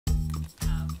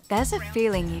There's a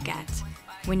feeling you get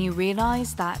when you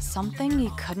realize that something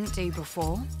you couldn't do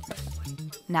before,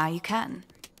 now you can.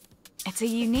 It's a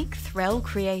unique thrill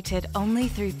created only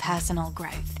through personal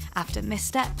growth. After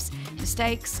missteps,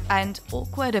 mistakes, and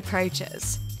awkward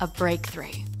approaches, a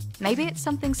breakthrough. Maybe it's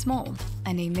something small,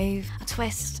 a new move, a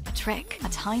twist, a trick, a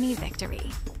tiny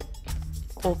victory.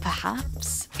 Or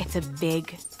perhaps it's a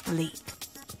big leap.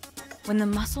 When the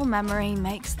muscle memory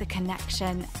makes the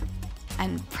connection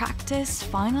and practice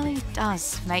finally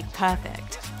does make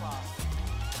perfect.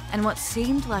 And what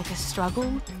seemed like a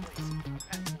struggle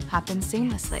happens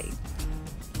seamlessly.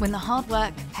 When the hard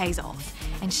work pays off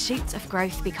and shoots of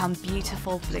growth become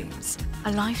beautiful blooms.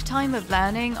 A lifetime of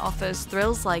learning offers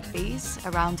thrills like these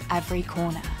around every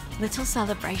corner. Little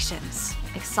celebrations,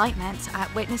 excitement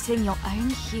at witnessing your own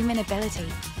human ability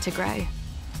to grow.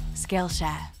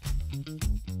 Skillshare.